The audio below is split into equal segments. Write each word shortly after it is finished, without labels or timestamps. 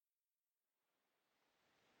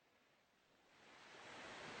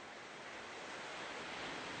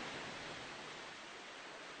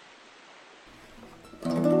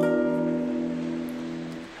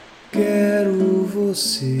Quero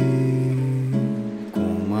você,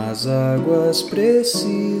 como as águas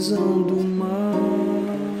precisam do mar.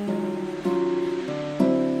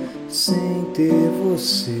 Sem ter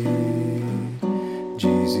você,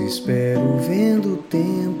 desespero vendo o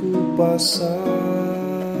tempo passar.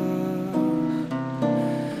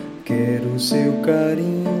 Quero seu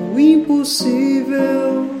carinho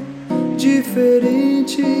impossível,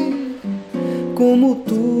 diferente, como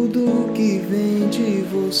tudo que vem de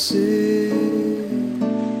você.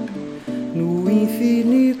 No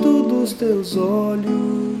infinito dos teus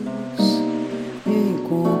olhos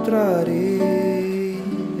encontrarei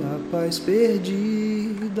a paz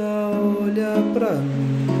perdida. Olha pra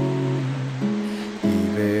mim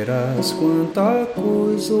e verás quanta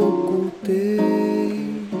coisa ocultei.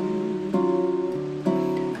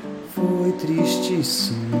 Foi triste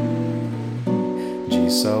sim,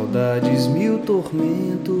 de saudades mil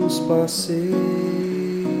tormentos passei.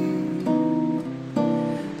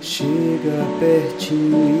 Chega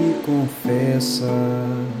pertinho e confessa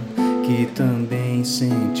que também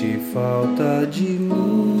sente falta de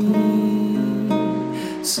mim.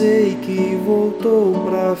 Sei que voltou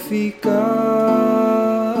pra ficar,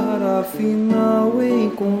 afinal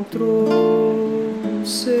encontrou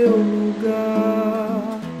seu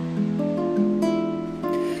lugar.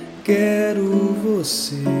 Quero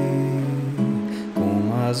você,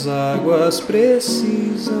 como as águas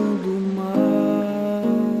precisam do mar.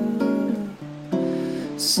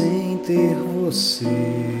 Sem ter você,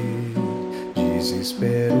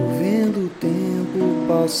 desespero vendo o tempo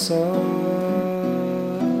passar.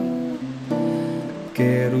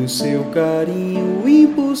 Quero seu carinho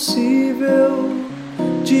impossível,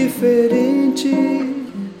 diferente,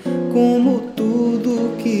 como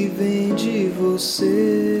tudo que vem de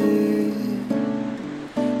você.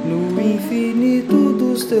 No infinito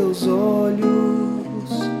dos teus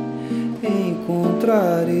olhos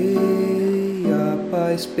encontrarei a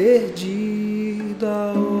paz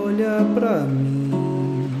perdida. Olha pra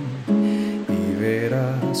mim e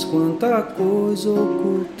verás quanta coisa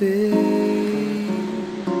ocultei.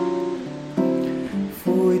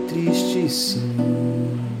 Foi triste sim,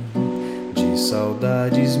 de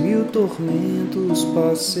saudades mil tormentos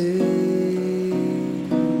passei.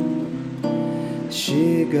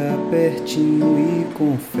 Chega pertinho e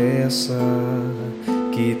confessa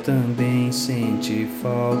que também sente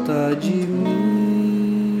falta de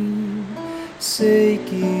mim. Sei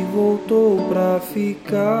que voltou pra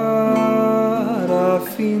ficar,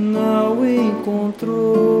 afinal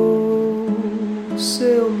encontrou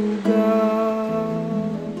seu lugar.